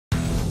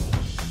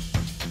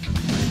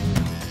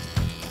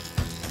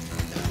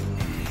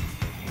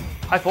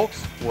Hi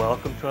folks,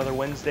 welcome to another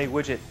Wednesday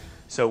widget.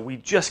 So we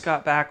just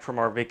got back from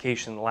our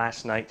vacation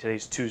last night.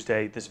 Today's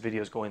Tuesday, this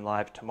video is going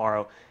live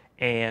tomorrow.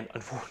 And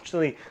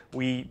unfortunately,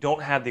 we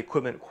don't have the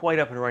equipment quite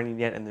up and running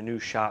yet in the new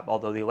shop,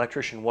 although the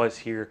electrician was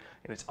here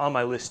and it's on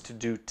my list to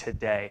do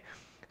today.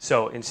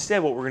 So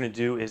instead what we're gonna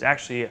do is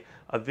actually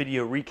a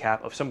video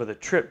recap of some of the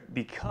trip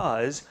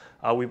because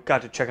we've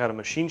got to check out a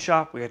machine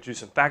shop, we got to do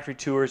some factory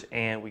tours,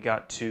 and we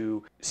got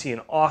to see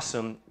an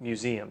awesome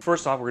museum.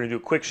 First off, we're gonna do a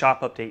quick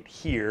shop update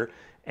here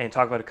and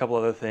talk about a couple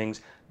other things,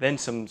 then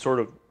some sort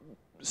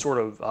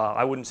of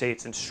I wouldn't say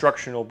it's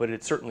instructional, but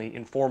it's certainly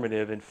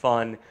informative and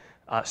fun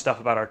stuff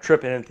about our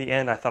trip. And at the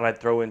end, I thought I'd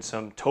throw in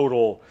some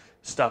total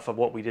stuff of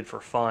what we did for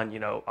fun, you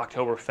know,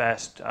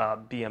 Oktoberfest,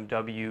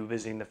 BMW,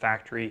 visiting the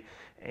factory,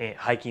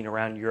 hiking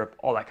around Europe,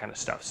 all that kind of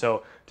stuff.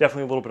 So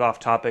definitely a little bit off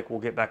topic. We'll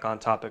get back on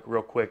topic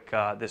real quick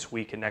this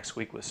week and next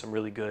week with some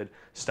really good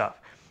stuff.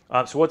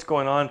 So what's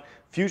going on?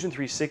 Fusion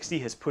 360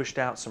 has pushed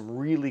out some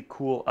really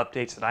cool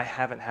updates that I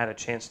haven't had a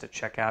chance to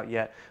check out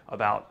yet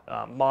about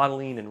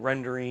modeling and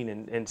rendering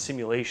and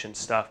simulation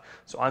stuff.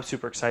 So I'm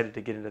super excited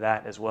to get into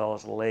that, as well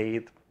as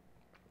lathe.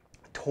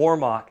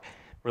 Tormach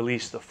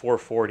released the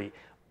 440.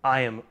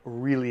 I am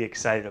really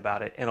excited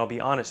about it, and I'll be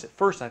honest, at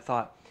first I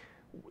thought,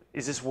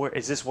 is this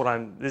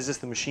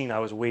the machine I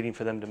was waiting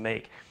for them to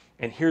make?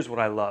 And here's what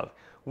I love.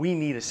 We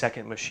need a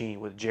second machine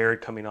with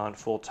Jared coming on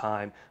full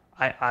time.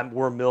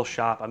 We're a mill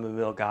shop, I'm a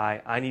mill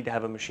guy. I need to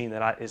have a machine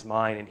that is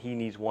mine, and he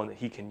needs one that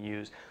he can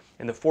use.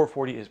 And the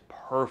 440 is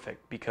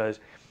perfect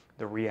because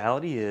the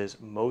reality is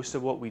most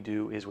of what we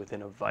do is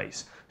within a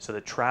vise. So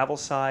the travel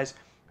size,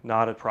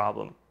 not a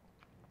problem.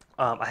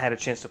 I had a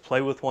chance to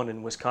play with one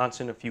in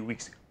Wisconsin a few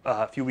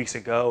weeks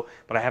ago,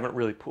 but I haven't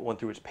really put one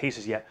through its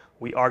paces yet.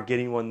 We are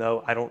getting one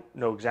though. I don't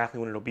know exactly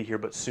when it'll be here,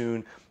 but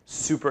soon.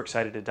 Super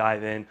excited to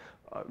dive in.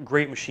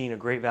 Great machine, a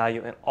great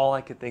value, and all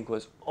I could think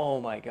was, oh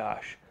my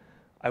gosh,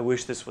 I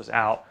wish this was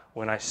out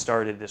when I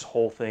started this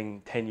whole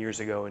thing 10 years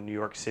ago in New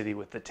York City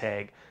with the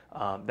tag.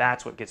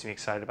 That's what gets me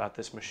excited about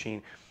this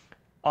machine.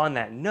 On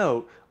that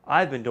note,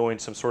 I've been doing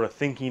some sort of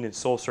thinking and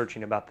soul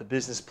searching about the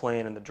business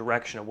plan and the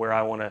direction of where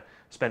I want to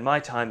spend my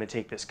time and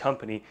take this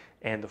company,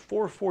 and the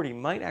 440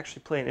 might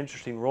actually play an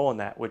interesting role in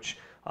that, which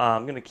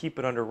I'm going to keep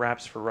it under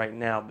wraps for right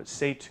now, but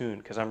stay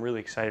tuned because I'm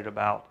really excited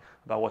about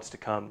what's to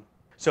come.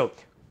 So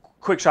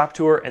quick shop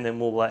tour, and then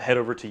we'll head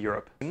over to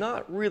Europe.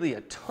 Not really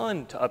a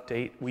ton to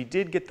update. We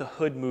did get the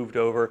hood moved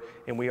over,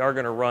 and we are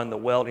going to run the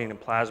welding and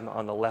plasma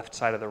on the left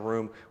side of the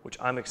room, which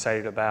I'm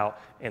excited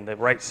about, and the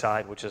right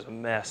side, which is a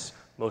mess,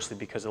 mostly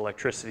because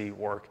electricity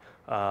work,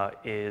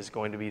 is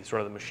going to be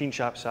sort of the machine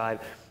shop side.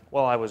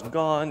 While I was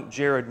gone,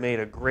 Jared made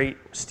a great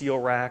steel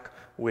rack,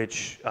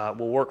 which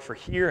will work for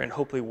here and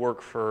hopefully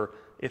work for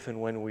if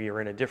and when we are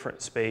in a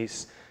different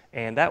space.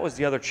 And that was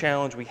the other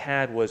challenge we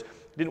had, was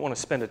didn't want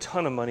to spend a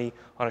ton of money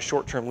on a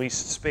short-term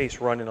leased space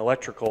running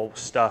electrical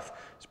stuff,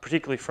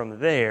 particularly from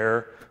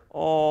there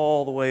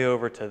all the way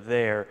over to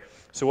there.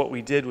 So what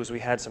we did was we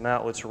had some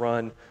outlets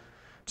run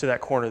to that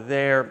corner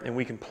there, and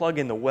we can plug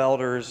in the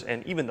welders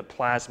and even the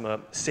plasma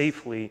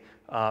safely.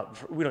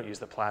 We don't use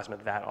the plasma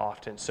that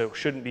often, so it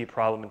shouldn't be a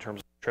problem in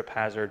terms of trip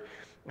hazard.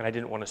 And I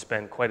didn't want to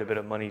spend quite a bit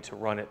of money to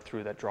run it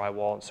through that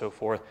drywall and so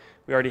forth.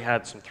 We already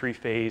had some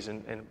three-phase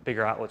and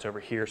bigger outlets over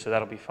here, so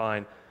that'll be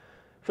fine.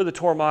 For the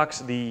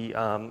Tormachs,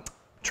 the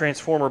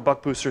transformer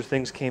buck booster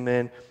things came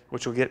in,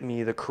 which will get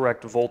me the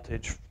correct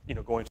voltage, you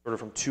know, going sort of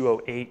from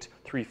 208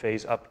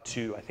 three-phase up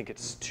to, I think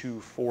it's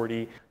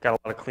 240. Got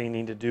a lot of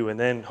cleaning to do, and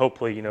then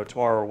hopefully, you know,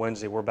 tomorrow or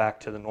Wednesday we're back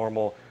to the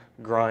normal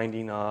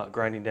grinding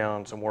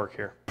down some work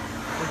here.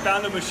 We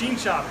found a machine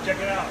shop. Check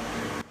it out.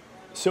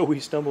 So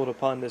we stumbled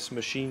upon this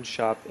machine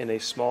shop in a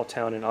small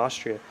town in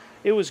Austria.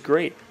 It was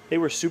great. They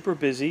were super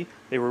busy.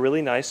 They were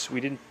really nice. We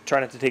didn't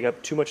try not to take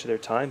up too much of their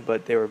time,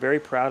 but they were very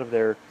proud of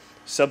their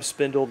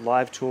sub-spindled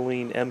live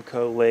tooling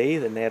MCO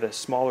lathe, and they had a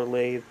smaller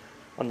lathe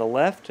on the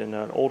left and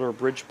an older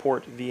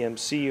Bridgeport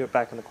VMC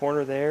back in the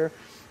corner there.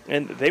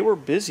 And they were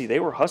busy. They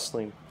were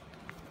hustling.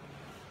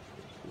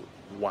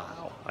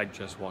 Wow. I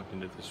just walked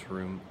into this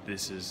room.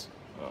 This is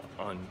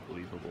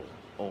unbelievable.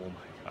 Oh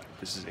my God.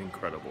 This is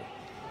incredible.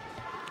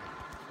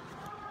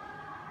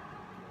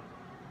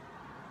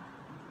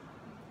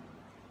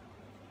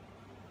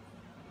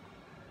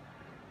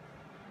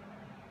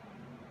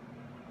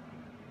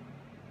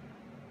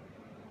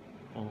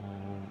 Oh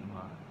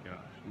my gosh,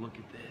 look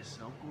at this.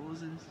 How cool is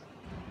this?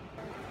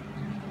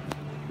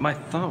 My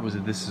thought was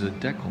that this is a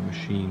decal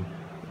machine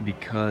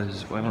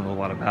because, well, I don't know a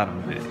lot about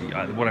them,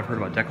 but what I've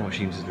heard about decal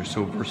machines is they're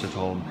so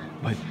versatile,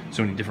 but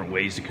so many different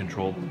ways to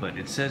control them. But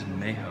it says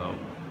Meho,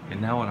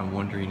 and now what I'm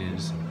wondering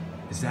is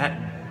that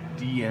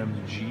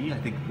DMG, I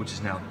think, which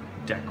is now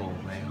decal,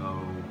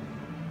 Meho,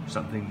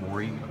 something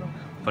Mori?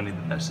 Funny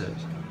that says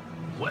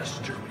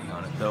West Germany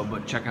on it though,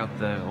 but check out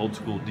the old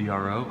school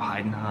DRO,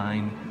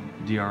 Heidenheim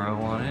DRO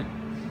on it.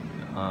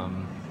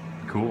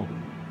 Cool.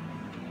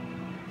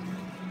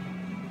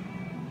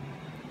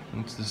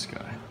 What's this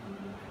guy?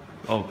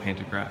 Oh,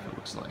 pantograph it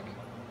looks like.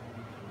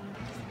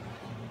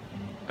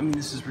 I mean,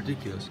 this is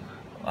ridiculous.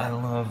 I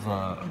love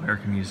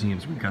American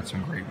museums. We've got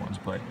some great ones,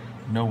 but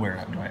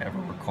nowhere do I ever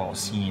recall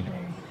seeing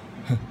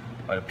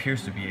what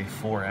appears to be a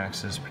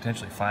 4-axis,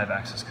 potentially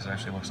 5-axis, because it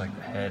actually looks like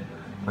the head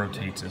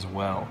rotates as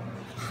well.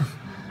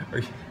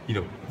 Or, you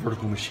know,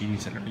 vertical machining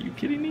center. Are you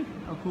kidding me?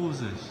 How cool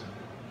is this?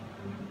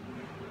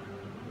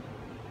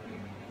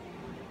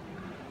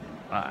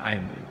 I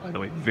am, by the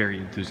way, very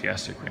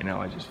enthusiastic right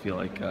now. I just feel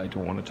like I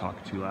don't want to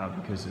talk too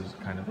loud because it's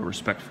kind of a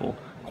respectful,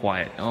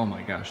 quiet. Oh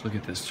my gosh, look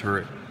at this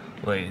turret.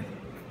 Like,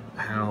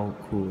 how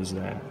cool is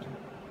that?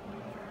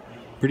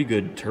 Pretty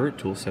good turret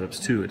tool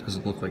setups too. It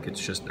doesn't look like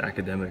it's just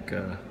academic.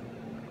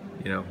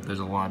 You know, there's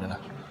a lot of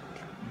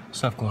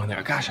stuff going on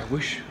there. Gosh, I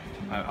wish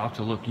I'll have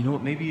to look. You know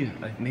what? Maybe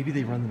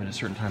they run them at a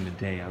certain time of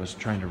day. I was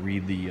trying to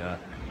read the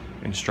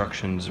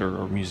instructions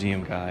or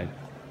museum guide.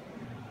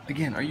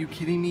 Again, are you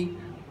kidding me?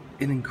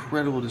 An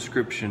incredible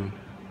description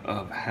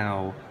of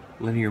how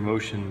linear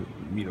motion,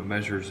 you know,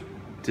 measures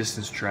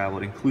distance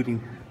traveled,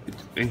 including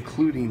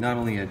not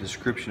only a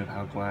description of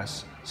how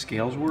glass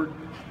scales work,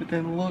 but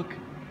then look,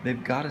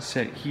 they've got a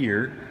set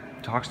here,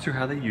 talks through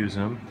how they use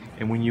them,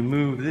 and when you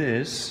move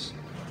this,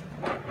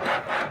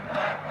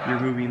 you're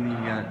moving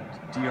the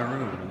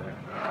DRO over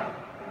there.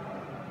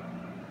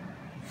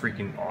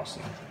 Freaking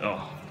awesome.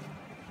 Oh,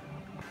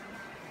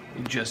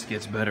 it just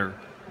gets better.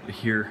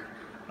 Here,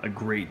 a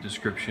great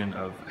description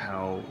of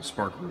how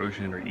spark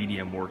erosion or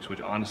EDM works, which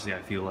honestly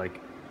I feel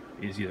like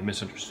is either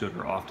misunderstood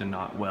or often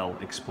not well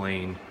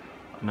explained.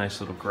 A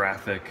nice little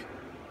graphic,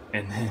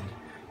 and then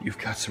you've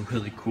got some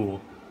really cool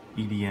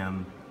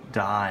EDM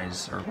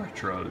dies or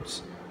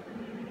electrodes.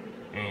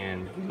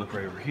 And if you look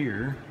right over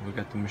here, we've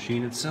got the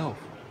machine itself.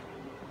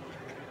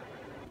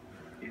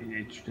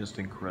 It's just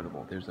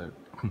incredible. There's a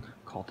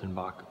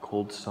Kaltenbach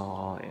cold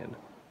saw and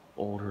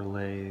older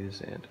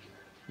lathes and,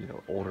 you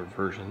know, older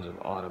versions of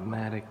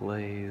automatic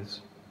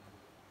lathes.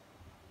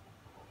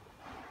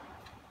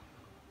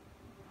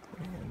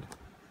 And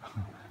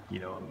you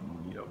know,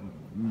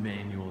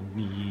 manual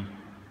knee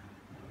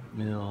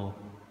mill.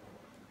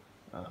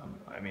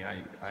 I mean,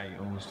 I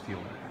almost feel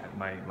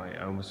I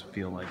almost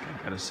feel like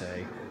I gotta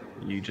say,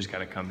 you just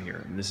gotta come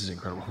here. And this is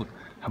incredible. Look,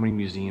 how many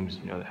museums,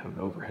 you know, that have an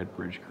overhead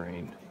bridge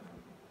crane?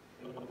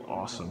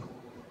 Awesome.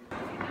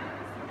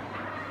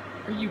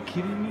 Are you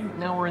kidding me?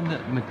 Now we're in the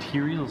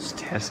materials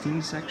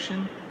testing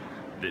section?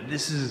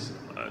 This is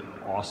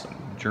awesome.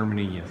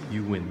 Germany,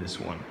 you win this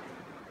one.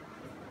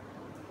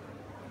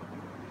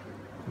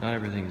 Not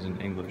everything is in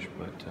English,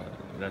 but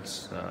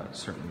that's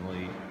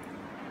certainly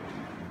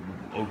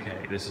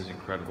okay. This is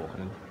incredible.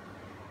 And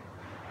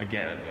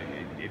again,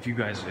 if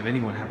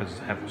anyone happens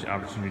to have the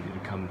opportunity to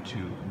come to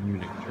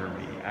Munich,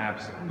 Germany,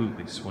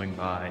 absolutely swing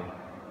by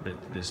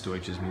this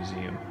Deutsches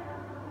Museum.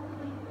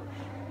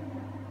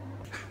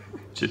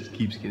 Just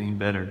keeps getting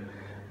better.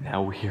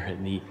 Now we're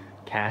in the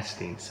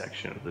casting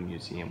section of the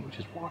museum, which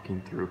is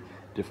walking through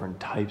different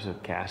types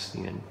of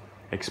casting and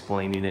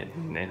explaining it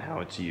and how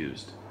it's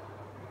used.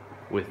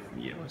 With,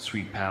 you know, a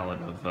sweet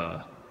palette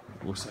of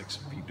looks like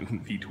some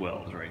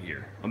V12s right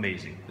here.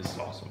 Amazing. This is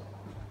awesome.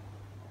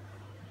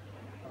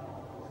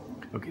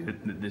 Okay,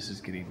 this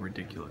is getting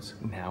ridiculous.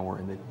 Now we're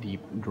in the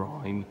deep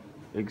drawing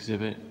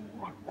exhibit,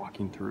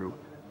 walking through,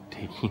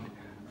 taking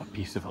a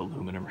piece of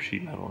aluminum or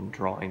sheet metal and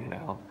drawing it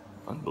out.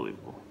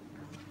 Unbelievable.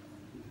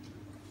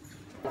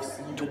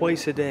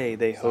 Twice a day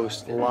they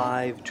host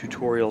live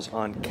tutorials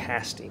on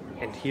casting,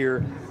 and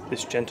here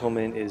this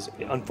gentleman is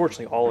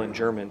unfortunately all in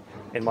German,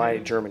 and my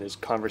German is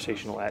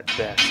conversational at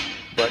best,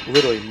 but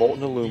literally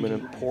molten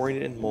aluminum, pouring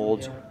it in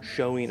molds,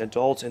 showing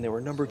adults, and there were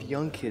a number of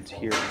young kids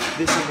here.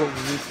 This is what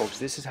we need, folks.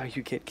 This is how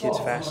you get kids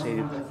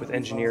fascinated with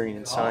engineering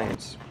and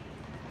science.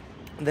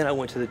 And then I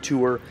went to the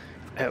tour,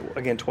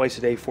 again twice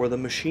a day, for the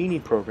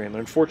machining program, and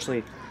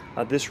unfortunately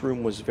this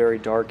room was very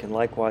dark, and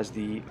likewise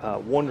the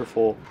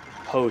wonderful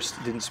host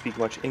didn't speak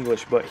much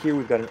English, but here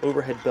we've got an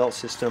overhead belt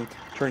system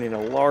turning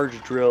a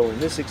large drill in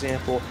this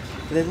example,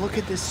 and then look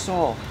at this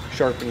saw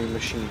sharpening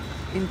machine.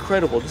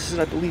 Incredible. This is,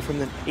 I believe, from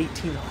the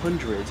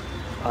 1800s.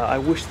 I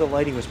wish the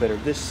lighting was better.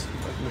 This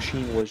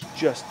machine was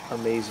just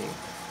amazing.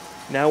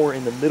 Now we're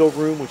in the middle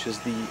room, which is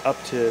the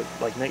up to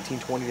like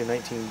 1920 to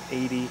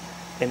 1980,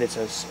 and it's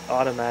an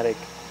automatic,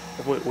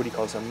 what do you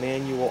call this, a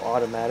manual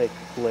automatic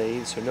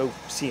lathe, so no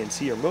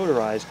CNC or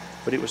motorized,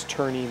 but it was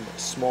turning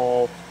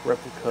small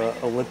replica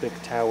Olympic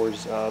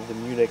towers of the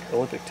Munich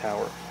Olympic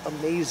Tower.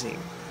 Amazing.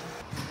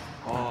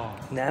 Oh.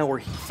 Now we're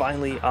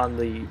finally on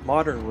the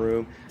modern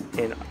room,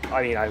 and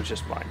I mean, I was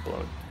just mind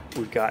blown.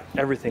 We've got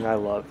everything I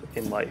love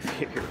in life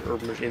here, or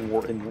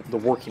in the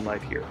working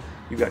life here.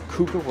 You've got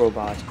KUKA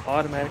robots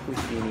automatically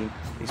feeding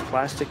these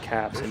plastic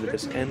caps into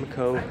this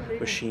EMCO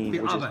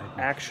machine, which is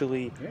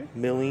actually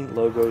milling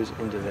logos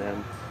into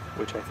them,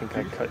 which I think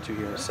I cut to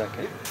here in a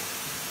second.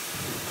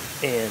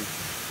 And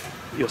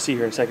you'll see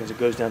here in seconds it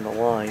goes down the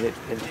line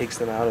and takes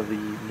them out of the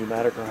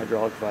pneumatic or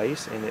hydraulic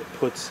vise, and it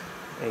puts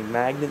a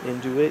magnet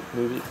into it,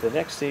 moves it to the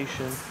next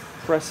station,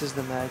 presses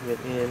the magnet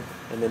in,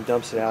 and then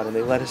dumps it out, and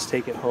they let us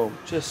take it home.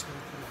 Just,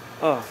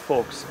 oh,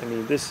 folks, I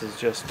mean, this is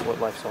just what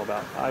life's all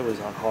about. I was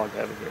on hog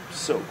heaven here.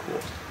 So cool.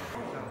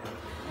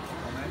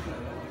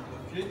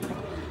 So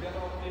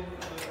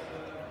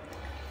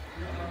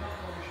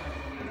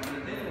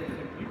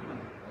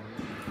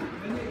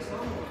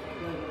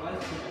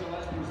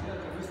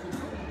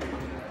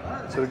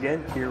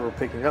again, here we're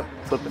picking up,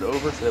 flip it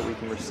over so that we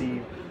can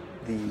receive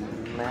the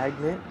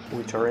magnet,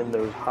 which are in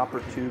those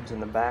hopper tubes in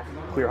the back,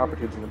 clear hopper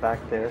tubes in the back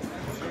there,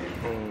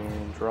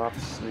 and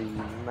drops the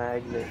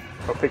magnet,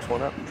 or picks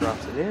one up,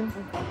 drops it in.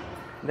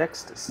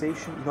 Next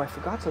station, I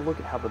forgot to look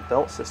at how the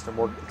belt system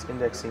worked. It's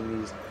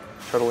indexing these,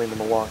 shuttling them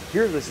along.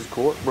 Here, this is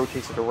cool, it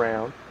rotates it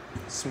around.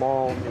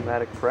 Small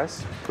pneumatic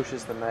press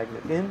pushes the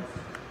magnet in,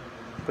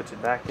 puts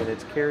it back in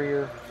its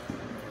carrier.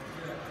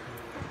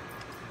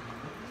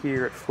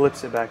 Here it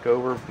flips it back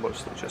over,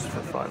 mostly just for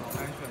fun.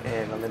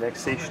 And on the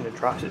next station it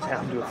drops it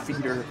down to a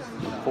feeder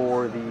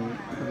for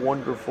the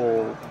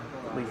wonderfully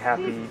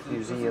happy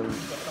museum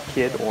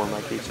kid, or in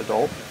my case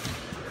adult,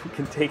 who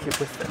can take it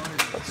with them.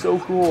 That's so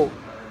cool.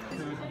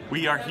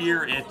 We are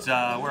here at,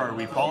 where are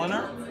we,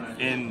 Polliner?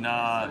 In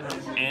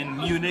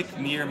Munich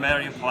near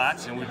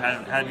Marienplatz, and we've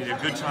had a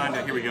good time,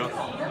 here we go,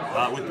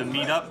 with the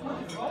meetup.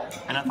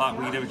 And I thought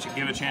we'd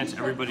give a chance to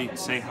everybody to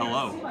say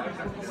hello.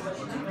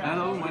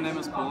 Hello, my name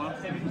is Paul.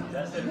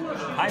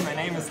 Hi, my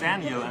name is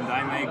Daniel, and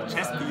I make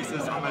chess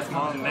pieces on my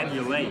small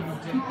manual lathe.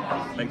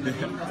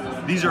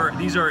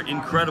 These are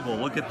incredible.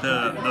 Look at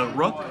the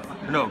rook.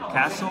 No,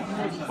 castle.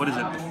 What is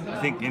it? I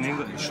think in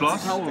English,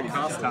 Schloss. The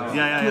castle.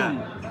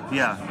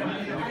 Yeah.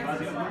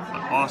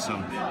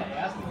 Awesome.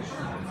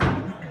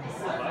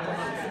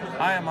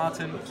 Hi, I'm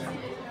Martin.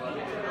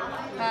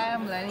 Hi,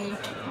 I'm Lenny.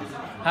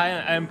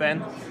 Hi, I'm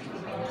Ben.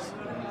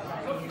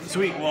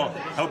 Sweet. Well,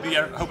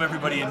 hope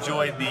everybody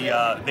enjoyed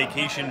the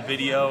vacation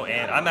video,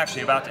 and I'm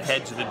actually about to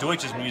head to the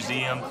Deutsches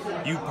Museum.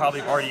 You've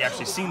probably already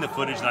actually seen the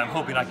footage, and I'm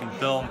hoping I can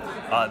film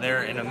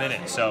there in a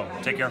minute. So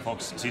take care,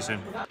 folks. See you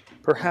soon.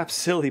 Perhaps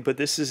silly, but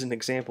this is an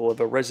example of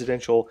a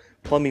residential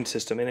plumbing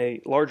system in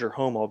a larger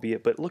home,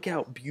 albeit, but look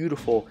how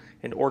beautiful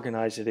and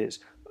organized it is.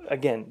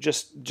 Again,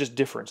 just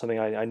different, something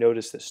I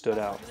noticed that stood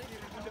out.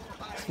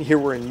 Here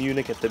we're in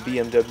Munich at the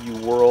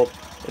BMW World,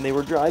 and they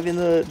were driving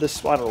the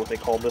I don't know what they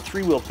call it, the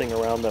three-wheel thing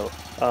around though.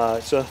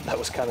 So that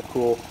was kind of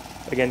cool.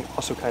 Again,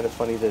 also kind of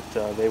funny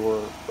that they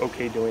were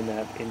okay doing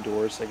that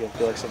indoors. Again, I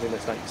feel like something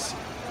that's nice.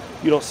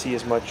 You don't see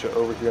as much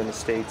over here in the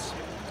States.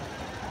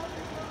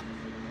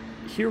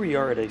 Here we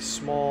are at a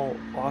small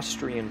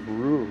Austrian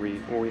brewery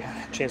where we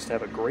had a chance to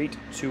have a great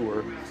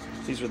tour.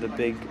 These were the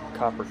big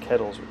copper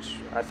kettles, which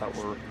I thought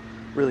were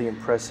really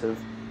impressive.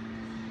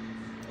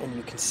 And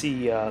you can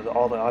see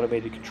all the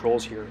automated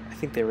controls here. I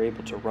think they were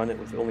able to run it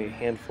with only a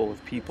handful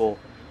of people,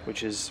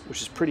 which is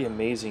pretty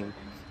amazing.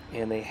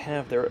 And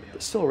they're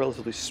still a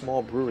relatively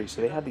small brewery, so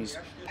they have these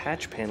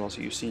patch panels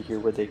that you see here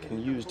where they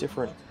can use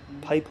different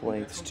pipe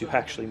lengths to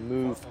actually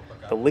move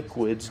the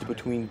liquids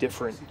between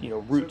different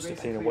routes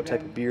depending on what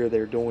type of beer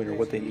they're doing or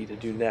what they need to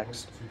do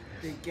next.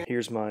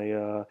 Here's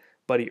my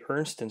buddy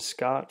Ernst and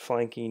Scott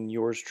flanking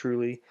yours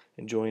truly,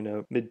 enjoying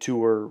a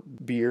mid-tour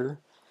beer.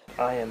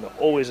 I am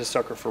always a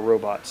sucker for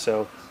robots,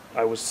 so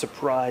I was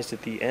surprised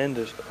at the end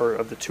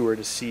of the tour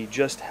to see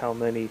just how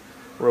many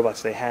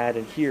robots they had,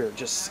 and here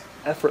just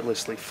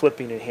effortlessly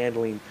flipping and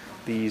handling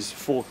these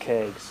full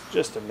kegs.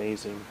 Just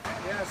amazing.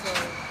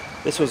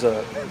 This was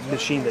a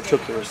machine that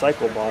took the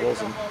recycle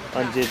bottles and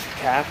undid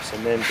caps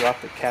and then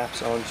dropped the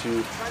caps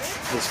onto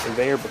this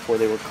conveyor before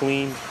they were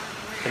cleaned.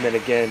 And then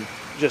again,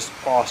 just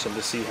awesome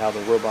to see how the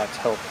robots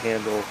help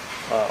handle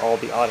all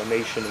the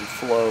automation and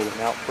flow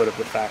and output of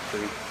the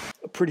factory.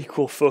 A pretty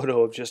cool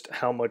photo of just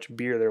how much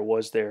beer there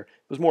was there.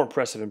 It was more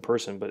impressive in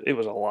person, but it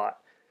was a lot.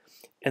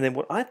 And then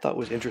what I thought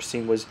was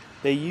interesting was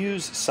they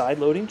use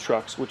side-loading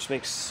trucks, which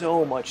makes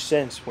so much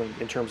sense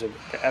in terms of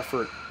the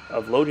effort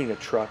of loading a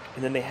truck.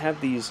 And then they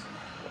have these,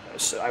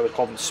 I would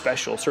call them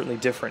special, certainly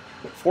different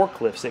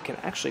forklifts that can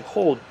actually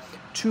hold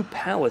 2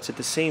 pallets at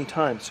the same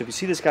time. So if you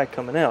see this guy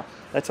coming out,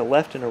 that's a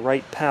left and a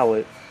right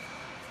pallet,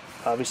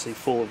 obviously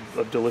full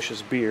of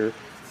delicious beer,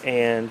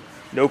 and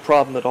no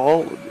problem at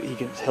all.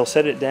 He'll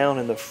set it down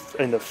in the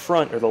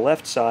front or the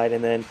left side,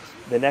 and then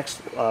the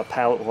next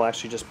pallet will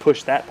actually just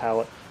push that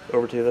pallet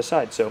over to the other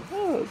side. So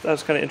that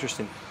was kind of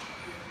interesting.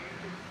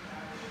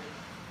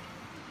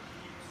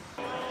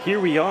 Here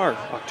we are,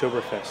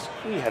 Oktoberfest.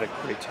 We had a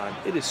great time.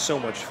 It is so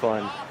much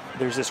fun.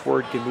 There's this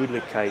word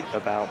Gemütlichkeit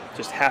about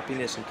just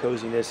happiness and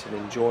coziness and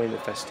enjoying the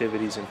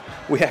festivities, and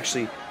we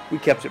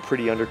kept it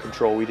pretty under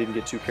control. We didn't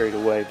get too carried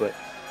away, but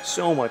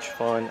so much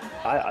fun.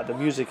 The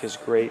music is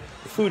great.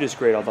 The food is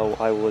great, although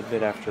I will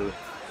admit after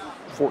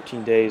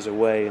 14 days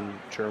away in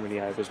Germany,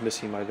 I was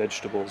missing my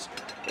vegetables.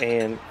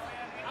 And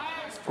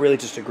really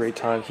just a great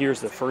time. Here's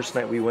the first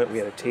night we went. We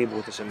had a table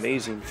with this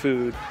amazing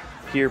food.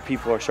 Here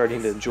people are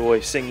starting to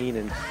enjoy singing,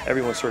 and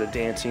everyone's sort of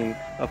dancing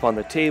up on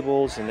the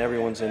tables, and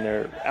everyone's in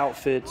their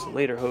outfits,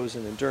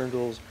 lederhosen and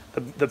dirndls.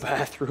 The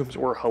bathrooms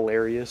were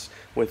hilarious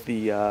with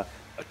the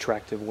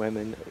attractive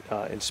women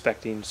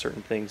inspecting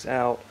certain things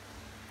out.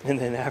 And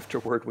then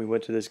afterward, we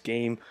went to this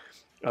game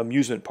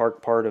amusement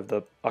park part of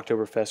the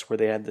Oktoberfest where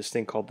they had this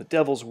thing called the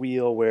Devil's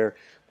Wheel, where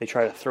they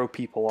try to throw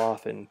people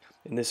off. And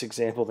in this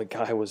example, the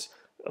guy was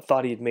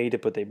thought he had made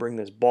it, but they bring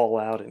this ball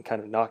out and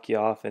kind of knock you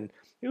off, and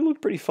it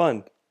looked pretty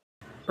fun.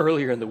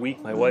 Earlier in the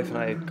week, my wife and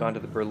I had gone to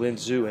the Berlin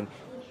Zoo, and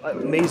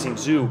amazing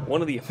zoo.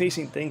 One of the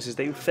amazing things is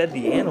they fed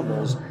the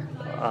animals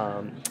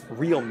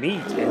real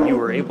meat, and you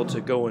were able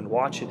to go and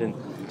watch it. And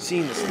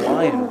seeing this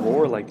lion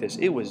roar like this,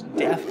 it was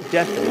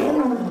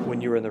deafening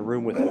when you were in the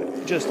room with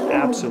it. Just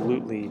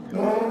absolutely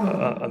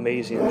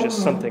amazing.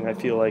 Just something I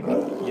feel like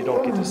you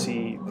don't get to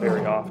see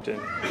very often,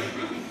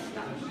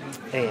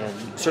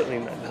 and certainly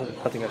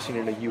nothing I've seen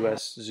in a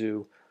U.S.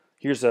 zoo.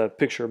 Here's a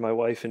picture of my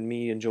wife and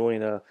me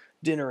enjoying a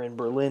dinner in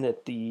Berlin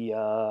at the,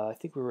 I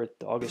think we were at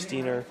the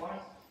Augustiner.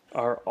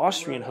 Our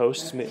Austrian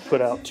hosts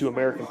put out 2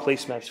 American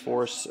placemats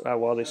for us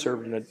while they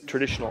served in a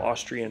traditional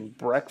Austrian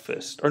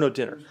breakfast, or no,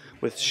 dinner,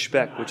 with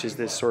Speck, which is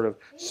this sort of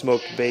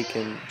smoked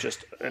bacon,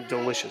 just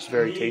delicious,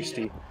 very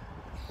tasty.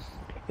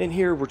 And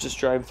here we're just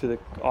driving through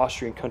the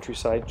Austrian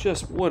countryside.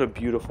 Just what a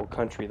beautiful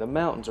country. The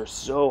mountains are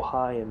so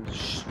high and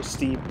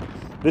steep.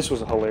 This was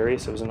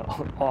hilarious. It was an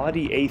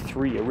Audi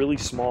A3, a really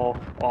small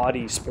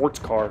Audi sports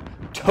car,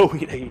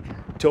 towing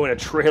a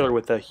trailer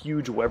with a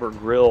huge Weber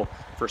grill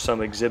for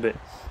some exhibit.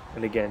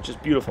 And again,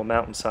 just beautiful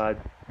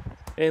mountainside.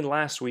 And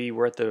last we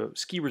were at the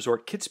ski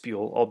resort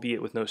Kitzbühel,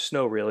 albeit with no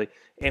snow really,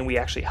 and we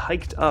actually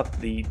hiked up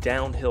the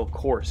downhill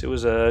course. It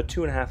was a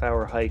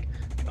 2.5-hour hike,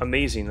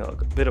 amazing, a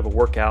bit of a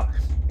workout,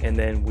 and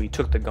then we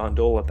took the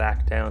gondola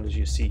back down as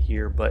you see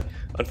here, but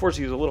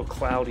unfortunately it was a little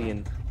cloudy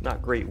and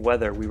not great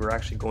weather. We were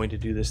actually going to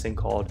do this thing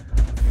called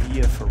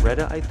Via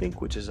Ferrata, I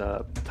think, which is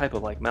a type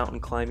of like mountain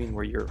climbing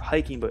where you're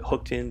hiking but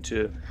hooked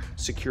into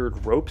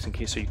secured ropes in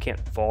case so you can't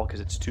fall because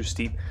it's too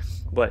steep.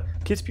 But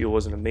Kitzbühel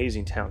was an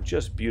amazing town,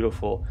 just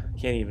beautiful.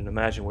 Can't even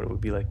imagine what it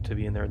would be like to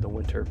be in there in the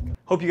winter.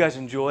 Hope you guys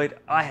enjoyed.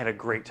 I had a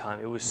great time.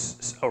 It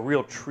was a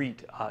real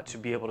treat to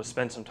be able to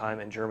spend some time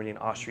in Germany and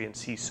Austria and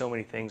see so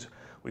many things.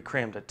 We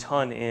crammed a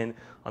ton in.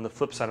 On the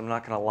flip side, I'm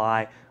not going to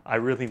lie, I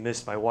really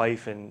missed my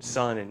wife and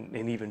son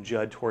and even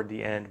Judd toward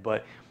the end,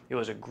 but it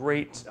was a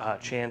great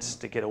chance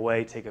to get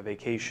away, take a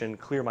vacation,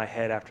 clear my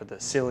head after the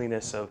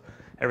silliness of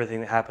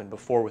everything that happened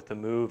before with the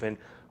move, and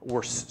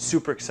we're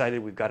super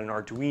excited. We've got an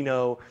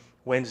Arduino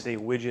Wednesday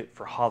widget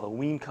for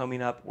Halloween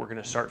coming up. We're going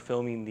to start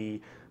filming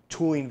the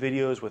tooling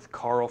videos with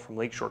Carl from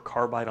Lakeshore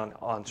Carbide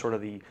on sort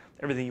of the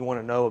everything you want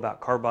to know about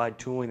carbide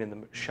tooling in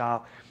the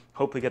shop.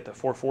 Hopefully get the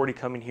 440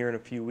 coming here in a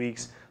few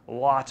weeks.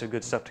 Lots of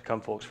good stuff to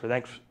come, folks.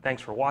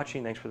 Thanks for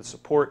watching. Thanks for the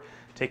support.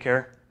 Take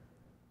care.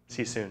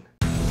 See you soon.